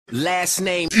Last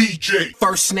name DJ,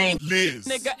 first name Liz.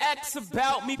 Nigga X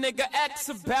about me, nigga X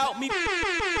about me.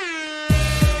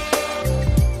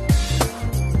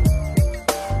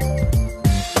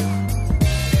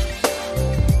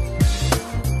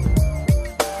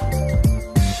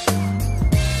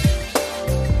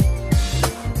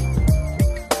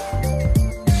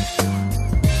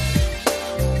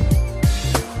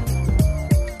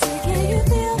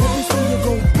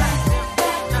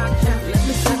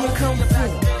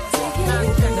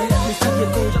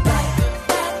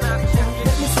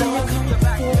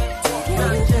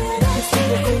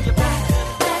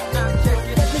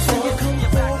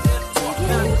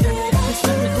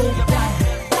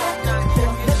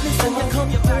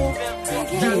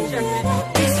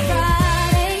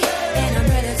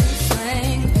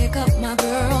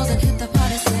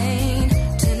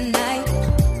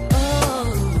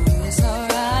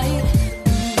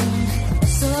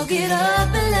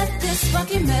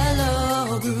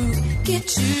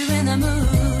 Get you in the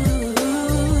mood,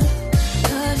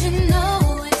 'cause you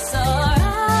know it's alright,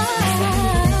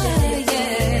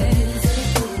 yeah.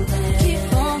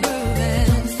 Keep on grooving,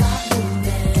 don't stop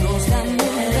moving, don't stop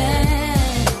moving.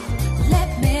 Let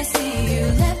me see you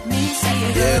go.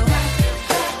 Go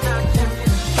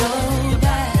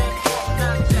back,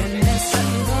 let me see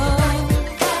you go.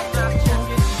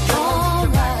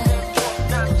 Alright,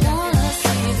 wanna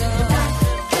see you go.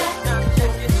 Come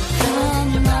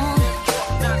on.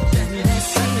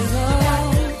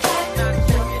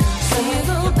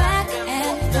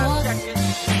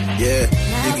 Yeah,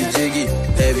 jiggy jiggy,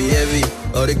 heavy heavy.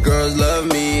 All the girls love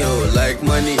me, oh like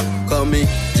money. Call me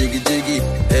jiggy jiggy,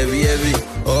 heavy heavy.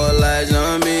 All eyes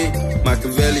on me.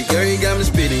 Machiavelli, girl you got me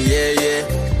speeding, yeah yeah.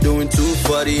 Doing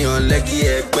 240 on Lecky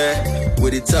Ekpe.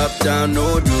 With it top down,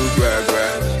 no do grab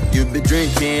grab. You be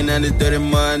drinking and the dirty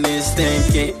money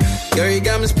stinking. Girl you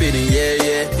got me speeding, yeah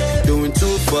yeah. Doing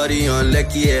 240 on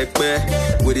Lecky Ekpe.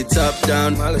 With it top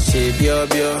down, mala shape yo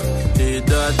yo.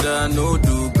 Da da no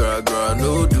do gra gra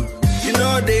no do. You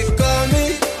know they call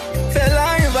me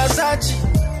Fella in Versace.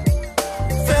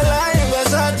 Fella in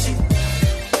Versace.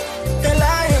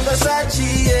 Fella in Versace,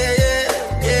 yeah yeah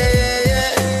yeah yeah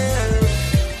yeah.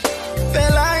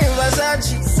 Fella in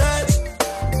Versace.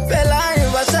 Fella in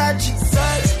Versace.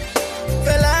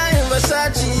 Fella in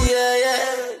Versace, yeah yeah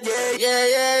yeah yeah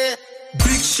yeah.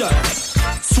 Big shot,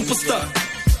 superstar,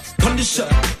 punisher,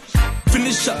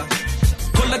 finisher,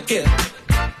 Colacare,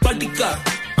 Badika.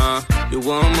 You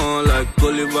want more like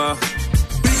Bolivar.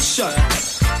 Big shot,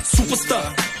 superstar,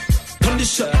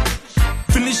 punisher,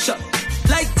 finisher,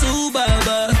 like two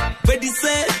Baba. Ready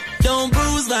set, don't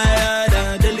bruise my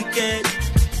heart, delicate.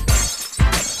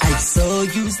 I saw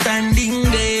you standing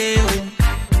there.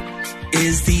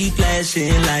 Is the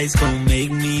flashing lights gonna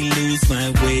make me lose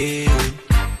my way?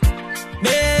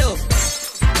 Mail,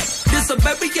 this a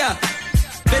baby, yeah.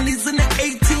 Benny's in the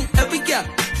 18 every year.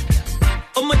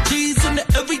 All my G's in the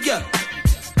area.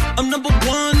 I'm number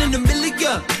one in the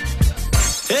million.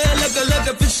 Yeah, like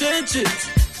a fish and chips.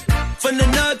 From the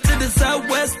north to the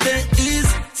southwest and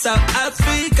east, South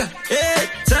Africa. Hey,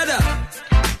 tada.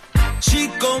 She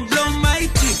gon' blow my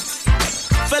cheeks.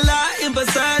 Fella in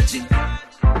Versace.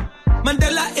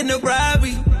 Mandela in the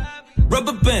Rari.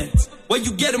 Rubber bands, where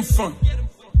you get them from?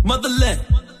 Motherland.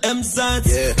 M-Sons.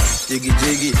 Yeah, jiggy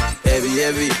jiggy, heavy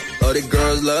heavy. All the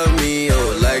girls love me,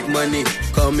 oh like money.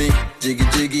 Call me jiggy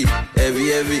jiggy, heavy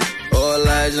heavy. All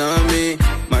eyes on me.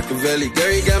 Machiavelli,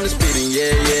 girl you got me speeding,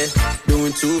 yeah yeah.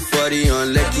 Doing 240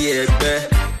 on Lecky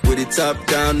Ekpe. With it top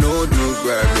down, no do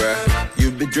gra gra. You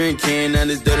be drinking and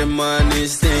this dirty money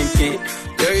stinking.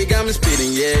 Girl you got me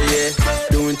speeding, yeah yeah.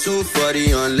 Doing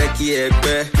 240 on Lecky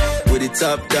Ekpe. With it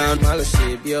top down, mala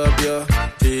shape yo yo.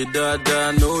 Da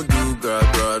da no do gra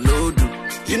gra no do.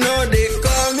 You know they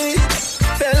call me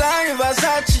Fella in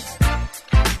Versace.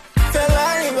 Fella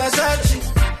in Versace.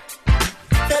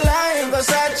 Fella in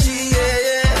Versace, yeah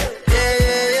yeah yeah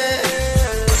yeah yeah.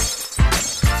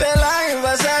 Fella in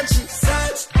Versace.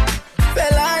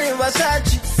 Fella in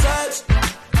Versace.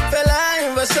 Fella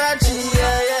in Versace,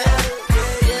 yeah yeah.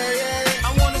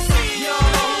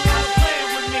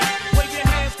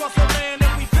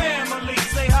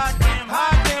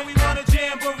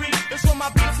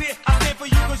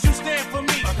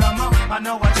 I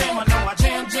know I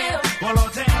jam, jam. Well, oh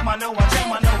damn, I know I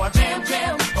jam,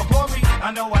 jam. Oh, Corey,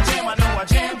 I know I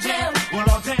jam, jam. Well,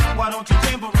 oh damn, why don't you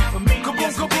jamboree for me? Kaboom,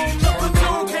 yes, kaboom, number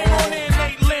two came on in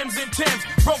 8 limbs and Timbs.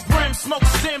 Broke rims, smoke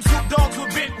stems, hoop dogs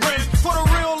with big rims. For the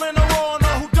real and the raw,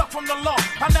 know who ducked from the law.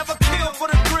 I never killed for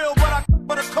the thrill, but I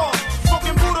for the cause.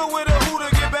 Smoking Buddha with a hooter,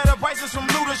 get better prices from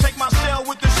looters. Shake my shell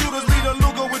with the shooters, lead a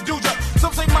Luger with Duja.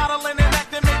 Some say modeling and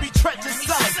acting may be treacherous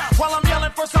selling.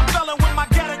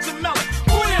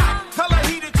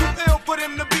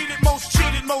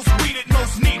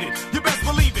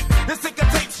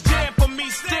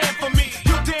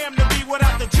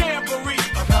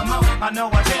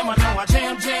 know I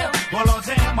jam, jam. Well, oh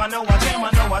damn, I know I jam,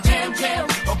 I know I jam, jam.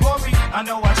 Oh, Corey, I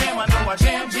know I jam, I know I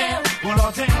jam, jam. Well,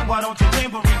 oh damn, why don't you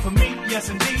jamboree for me? Yes,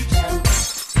 indeed.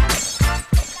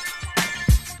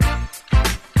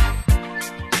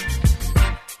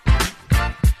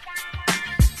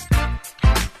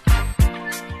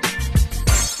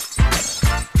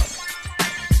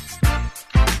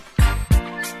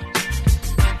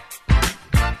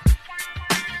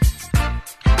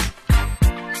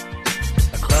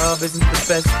 Club isn't the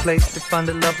best place to find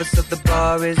the lovers, so the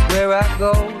bar is where I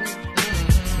go.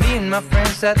 Me and my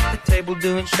friends at the table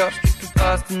doing shots, drinking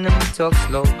fast, and then we talk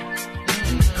slow.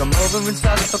 Come over and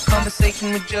start up a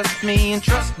conversation with just me, and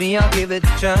trust me, I'll give it a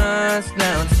chance.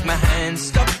 Now take my hand,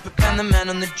 stop it, and the man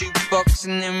on the jukebox,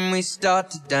 and then we start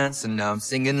to dance. And now I'm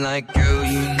singing like, girl,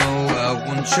 you know I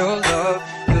want your love.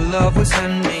 Your love was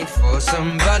handmade for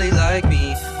somebody like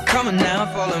me. Come on now,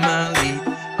 follow my lead.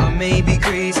 I may be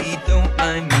crazy, don't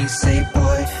mind me. Say,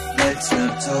 boy, let's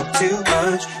not talk too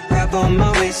much. Grab on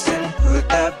my waist and put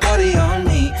that body on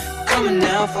me. Come on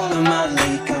now, follow my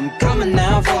lead. Come coming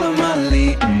now, follow my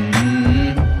lead.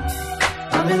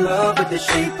 I'm in love with the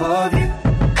shape of you.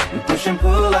 We push and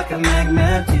pull like a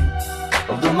magnet do.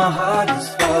 Although my heart is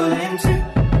falling too.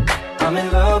 I'm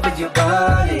in love with your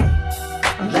body.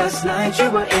 And last night you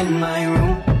were in my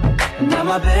room. And now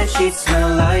my bedsheets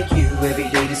smell like you. Every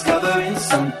day discovering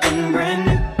something brand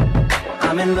new.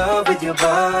 I'm in love with your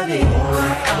body.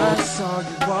 I saw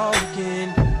you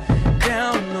walking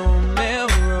down on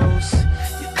Melrose.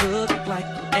 You look like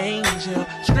an angel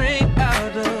straight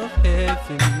out of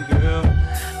heaven, girl.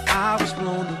 I was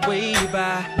blown away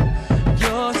by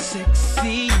your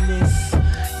sexiness.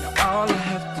 Now all I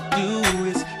have to do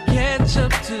is catch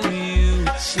up to you.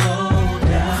 Slow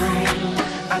down,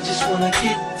 I just wanna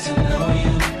get to know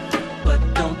you. But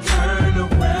don't turn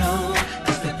around,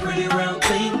 cause that pretty round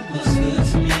thing looks good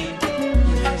to me.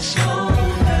 Slow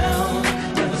down,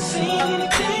 never seen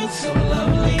anything so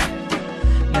lovely.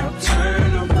 Now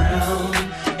turn around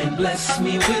and bless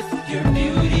me with your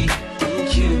beauty,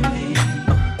 cutie.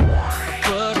 A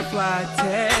butterfly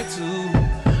tattoo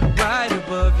right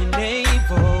above your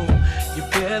navel. Your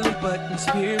belly button's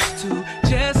pierced too,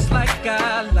 just like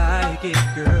I like it,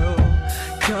 girl.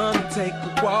 Come and take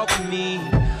a walk with me.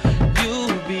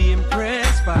 You'll be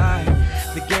impressed by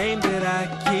the game that I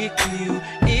kick to you.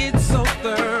 It's so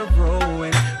thorough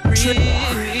and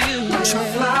real. Your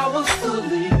flowers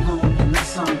fully bloom in the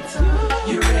summertime.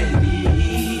 You're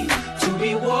ready to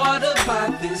be watered by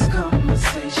this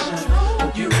conversation.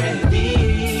 You're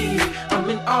ready. I'm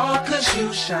in awe cause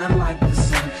you shine like the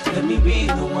sun. Let me be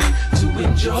the one to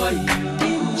enjoy you.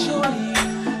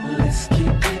 Let's keep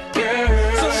it,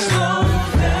 girl. So slow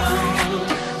down.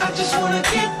 I just wanna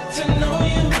get to know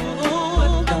you.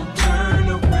 But don't turn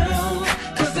around,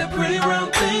 cause that pretty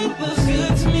round thing looks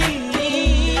good to me.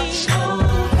 Slow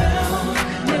down.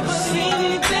 Never seen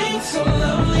anything so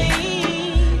lovely.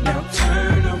 Now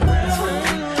turn around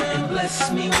and bless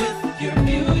me with your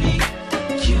beauty,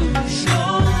 cutie.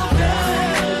 Slow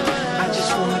down. I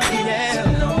just wanna get to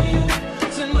know you,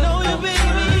 baby.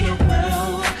 Turn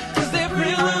around, cause that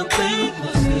pretty round thing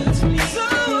looks good to me.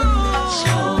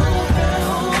 Slow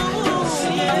down. Never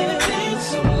seen anything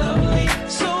so lovely, baby.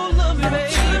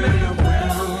 Turn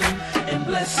around and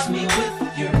bless me with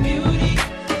your beauty,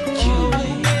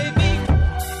 cutie, baby.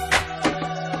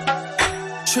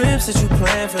 Trips that you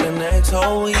plan for the next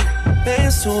whole week.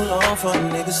 Bands too long for a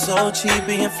nigga so cheap.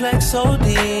 Being flex OD,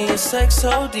 your sex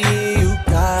OD. You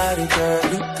got it, girl,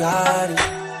 you got it.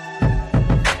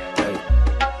 Hey.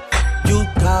 You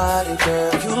got it,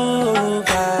 girl, you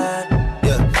got it.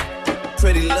 Yeah.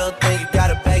 Pretty little thing, you got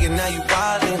a bag and now you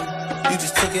wildin'. You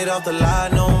just took it off the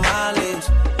line, no mileage.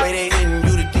 Way they hitting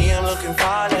you, the DM looking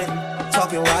violent.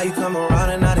 Talking while you come around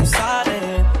and now they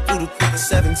silent. Through the quick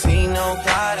 17, no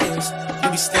guidance. You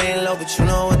be staying low, but you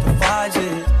know what the vibes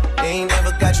is. They ain't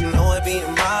never got you know it being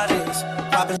modest.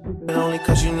 Poppin' only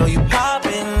cause you know you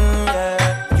poppin',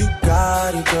 yeah. You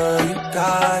got it, girl, you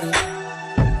got it.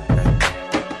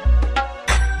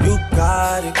 You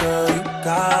got it, girl, you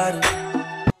got it.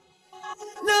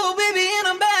 Little baby and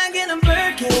I'm back and I'm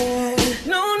working.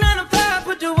 No 9 to 5,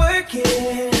 put the work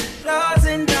in. Flaws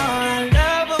and all, I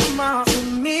love them all. To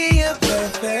me, you're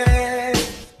perfect.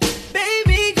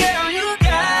 Baby girl, you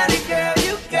got it, girl,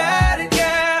 you got it,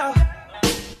 girl.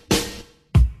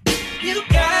 You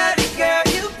got it, girl,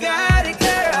 you got it,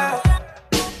 girl.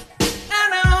 I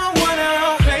don't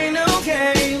wanna play no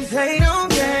games, play no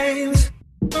games.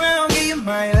 Around, give you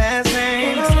my last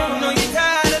name. I know you're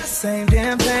tired of the same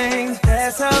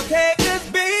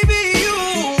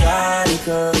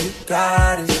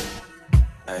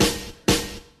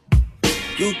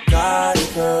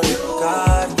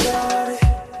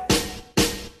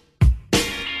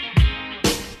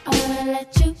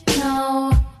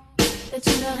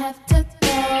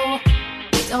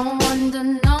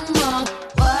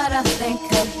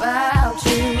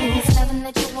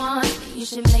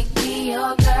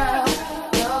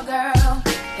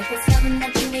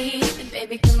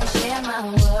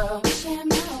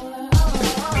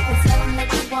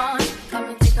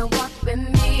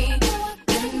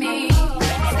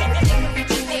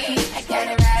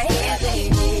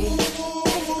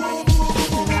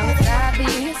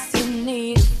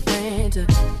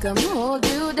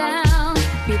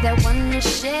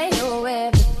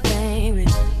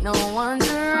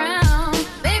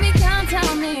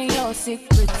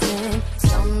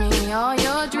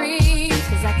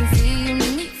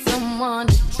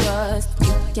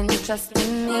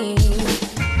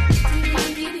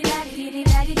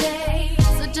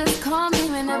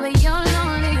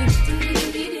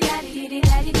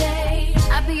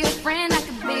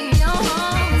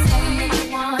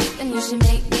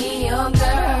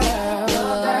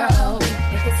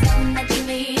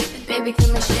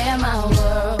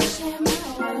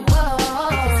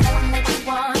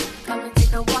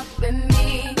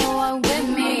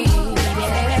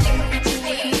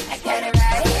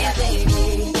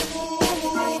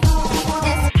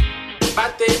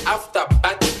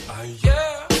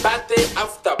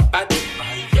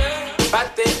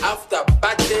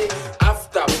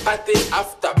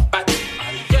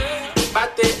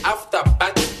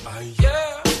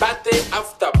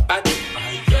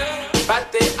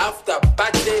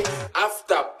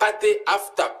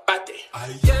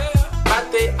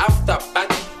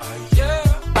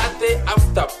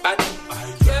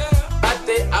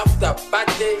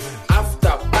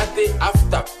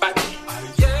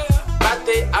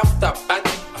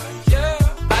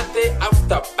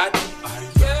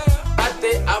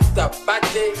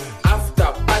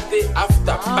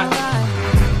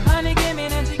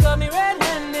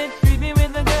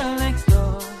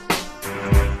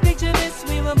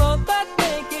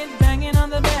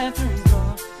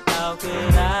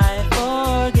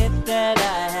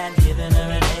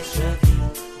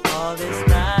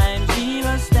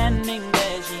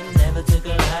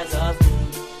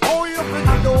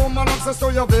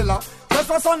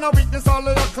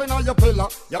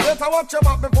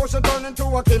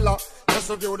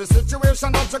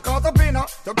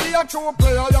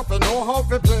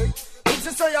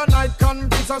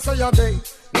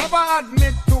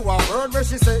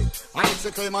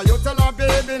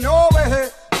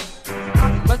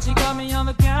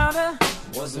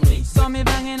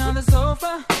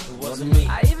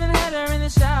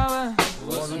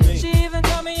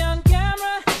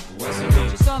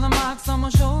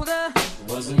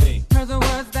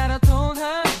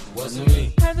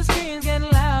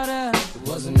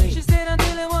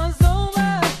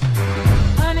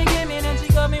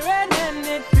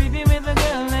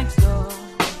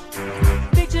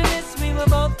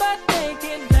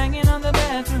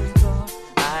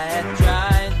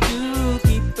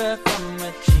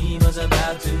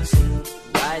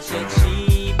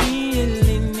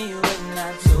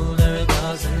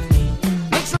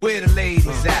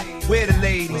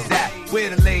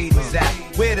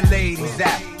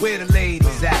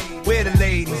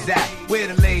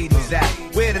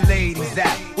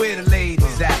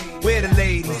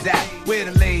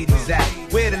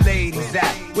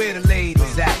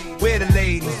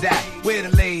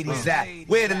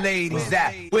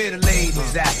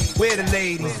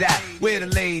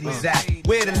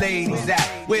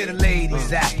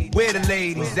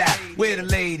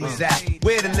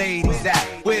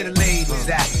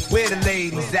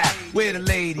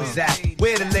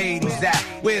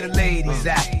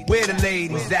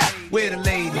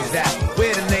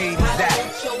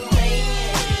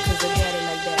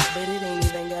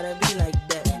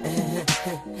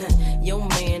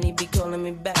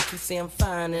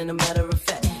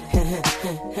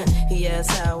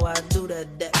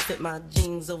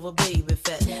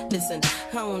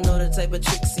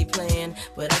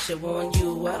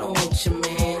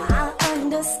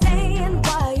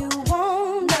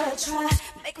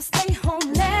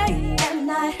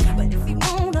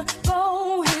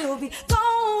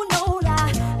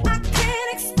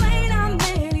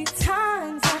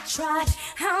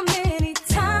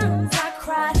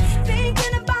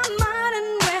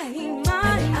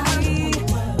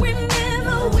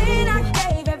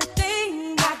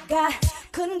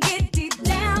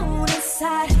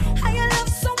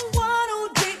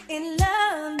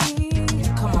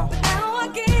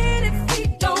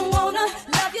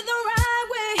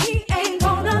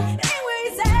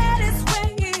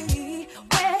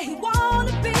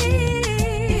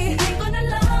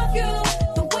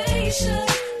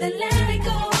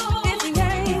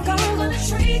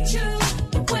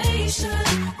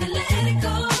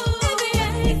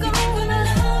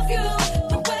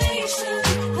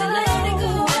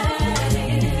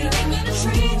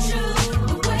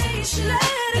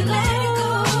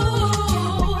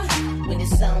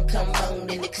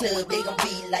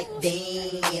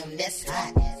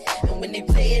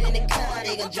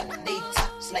drop they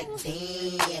tops like,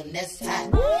 damn, that's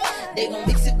hot. They gon'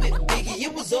 mix it with Biggie,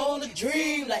 it was all a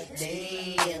dream. Like,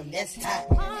 damn, that's hot.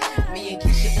 Me and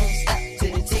Keisha don't stop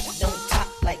till the tick don't top.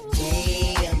 Like,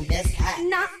 damn, that's hot.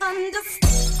 Now understand.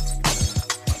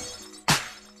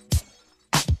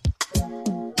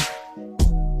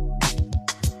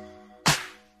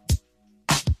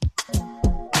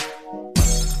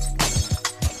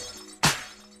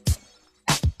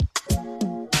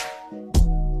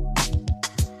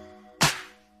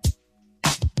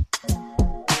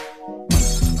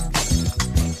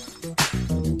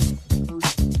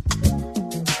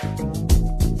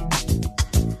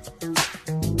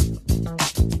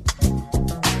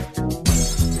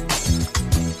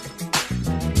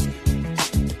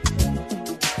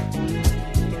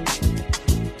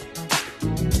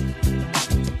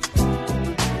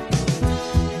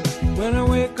 When I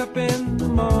wake up in the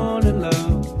morning,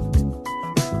 love,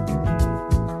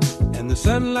 and the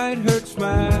sunlight hurts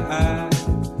my eyes,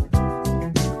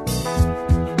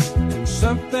 and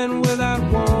something without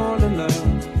warning, love,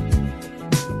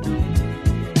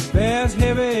 bears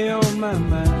heavy on my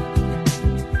mind.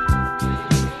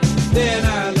 Then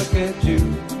I look at you,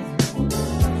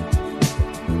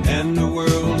 and the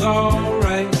world's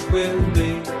alright with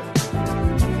me.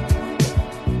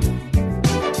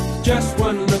 Just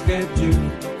one look at you,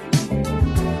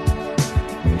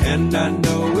 and I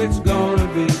know it's gonna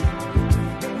be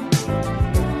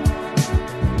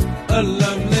a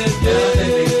lovely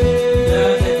day.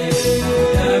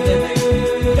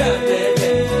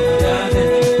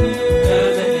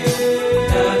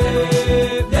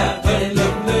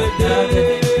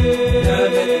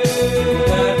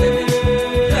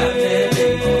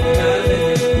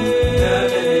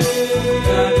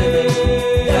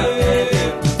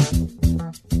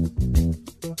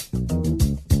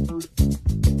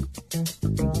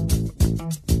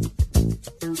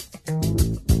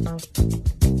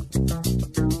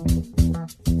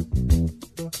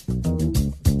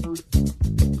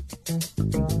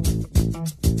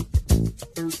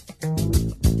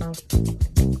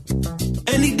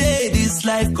 Any day this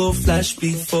life go flash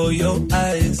before your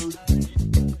eyes.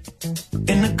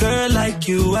 In a girl like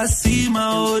you, I see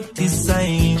my old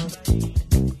design.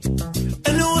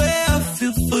 And the way I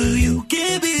feel for you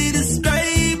can't be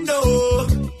described, no,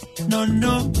 no,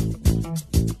 no.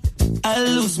 I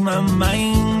lose my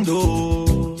mind,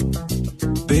 oh,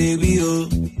 baby, oh,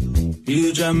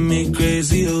 you drive me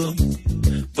crazy, oh,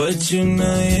 but you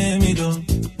know hear me though.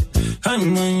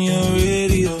 I'm on your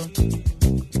radio.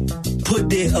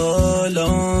 Put it all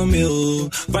on me, oh.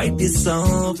 Write this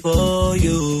song for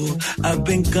you. I've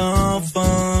been gone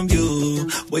from you,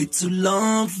 way too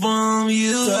long from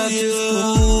you.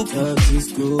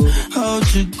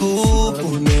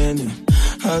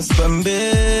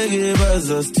 Haspambege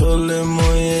baza stole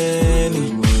moyeni,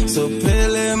 so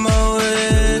pele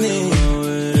maweni.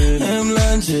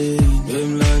 Emlanje,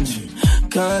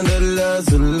 kandala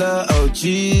zula au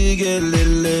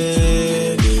jigelele,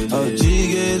 au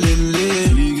jigelele,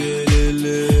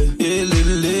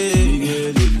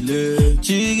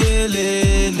 jigelele,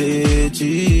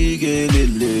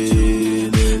 jigelele,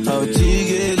 au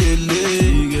jigelele,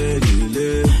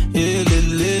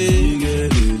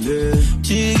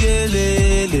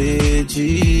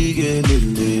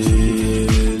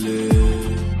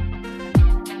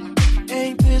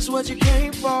 Ain't this what you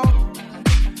came for?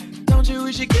 Don't you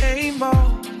wish you came more?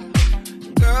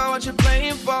 Girl, what you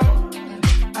playing for?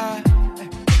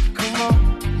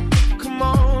 Come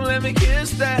on, let me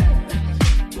kiss that.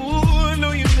 Ooh, I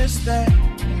know you missed that.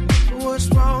 What's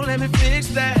wrong? Let me fix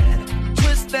that.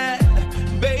 Twist that.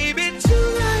 Baby,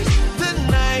 tonight, the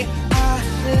night I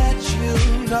let you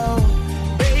know.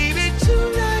 Baby,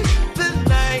 tonight, the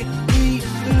night we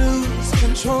lose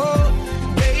control.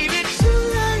 Baby,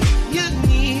 tonight, you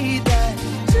need that.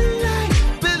 Tonight,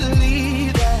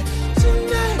 believe that.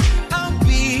 Tonight, I'll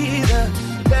be the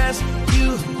best you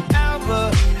ever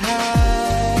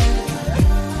had.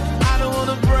 I don't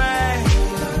wanna brag,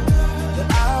 but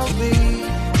I'll be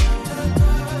the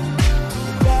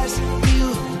best you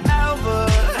ever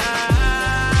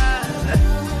had.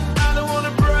 I don't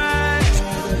wanna brag,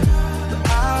 but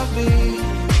I'll be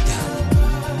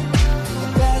the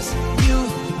best you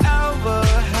ever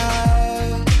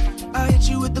had. I hit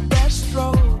you with the best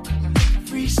stroke,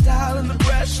 freestyle in the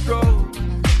breaststroke,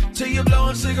 till you're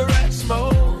blowing cigarette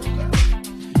smoke,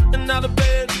 and now the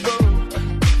bed's broke.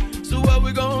 So what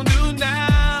we gonna do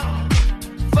now?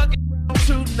 Fuck it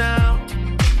too now.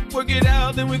 Work it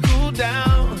out, then we cool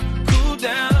down, cool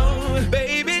down.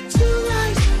 Baby,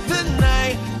 tonight's the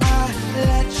night I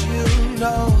let you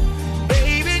know.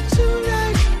 Baby,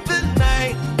 tonight's the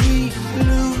night we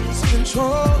lose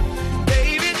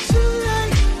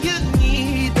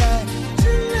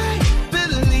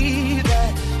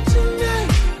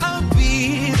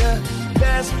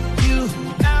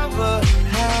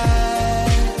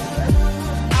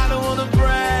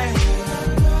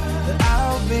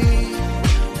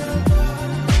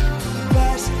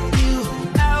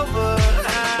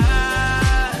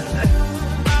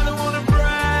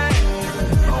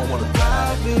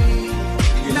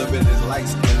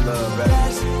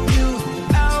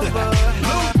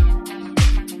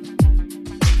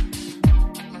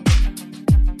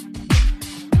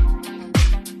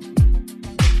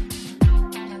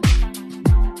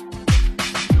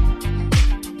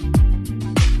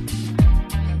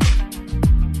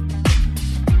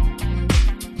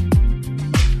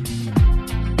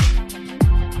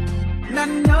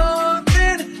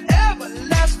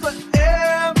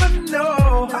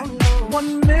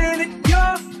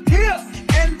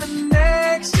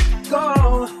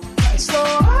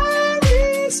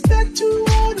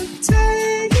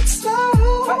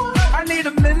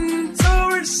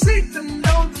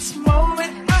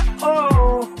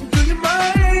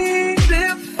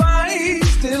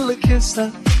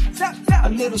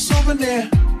little souvenir.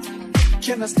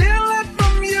 Can I steal it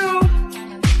from you?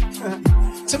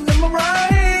 To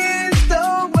memorize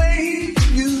the way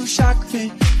you shock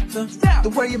me,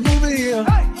 the way you move it here.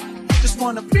 Just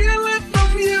wanna feel it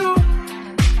from you.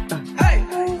 Hey,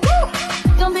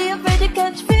 don't be afraid to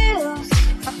catch feels.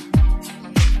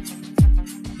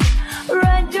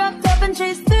 Ride, drop, top, and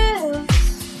chase thrills.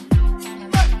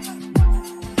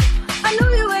 I know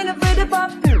you ain't afraid to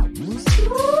pop pills.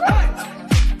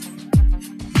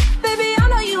 Baby, I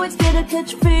know you ain't scared to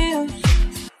catch feels.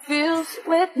 Feels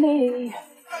with me.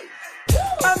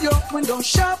 I'm your window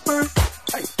shopper.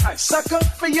 I suck up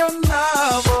for your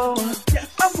novel.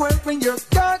 I'm wearing your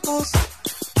goggles.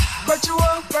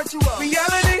 Virtual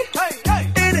reality.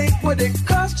 It ain't what it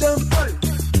cost you.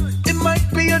 It might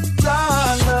be $1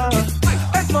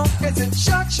 as long as it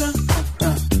shocks you.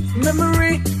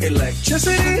 Memory,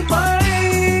 electricity,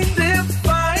 mind if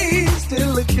I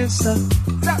still a kiss.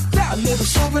 A little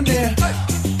souvenir.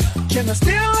 Can I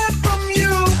steal it from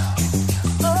you?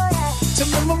 To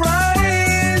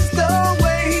memorize the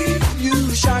way you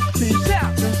shock me,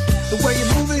 the way you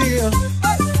move it here.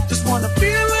 Just wanna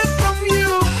feel it from you.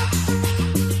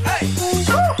 Hey,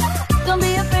 don't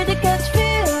be afraid to catch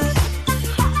feels.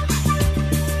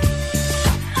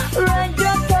 Ride,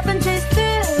 drop, top, and chase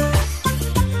thrills.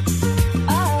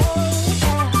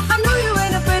 I know you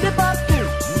ain't afraid to pop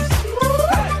pills.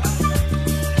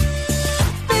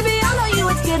 Baby, I know you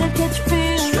ain't scared to catch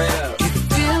feels.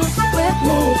 Feels with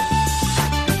me.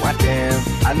 Why damn,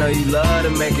 I know you love to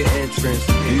make an entrance.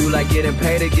 Do you like getting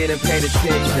paid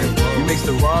attention? You mix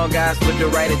the wrong guys with the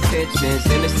right intentions.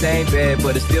 In the same bed,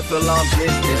 but it still feel long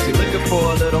distance. You're looking for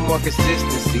a little more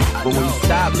consistency. But when you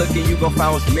stop looking, you gon'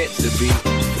 find what's meant to be.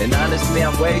 And honestly,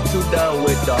 I'm way too done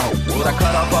with the hoes. I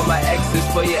cut off all my exes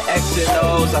for your X and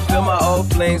O's. I feel my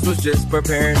old flings was just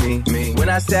preparing me. When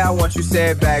I say I want you, say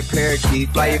it back, parakeet.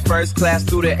 Fly your first class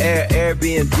through the air,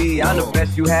 Airbnb. I'm the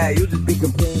best you had, you just be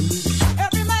comparing me.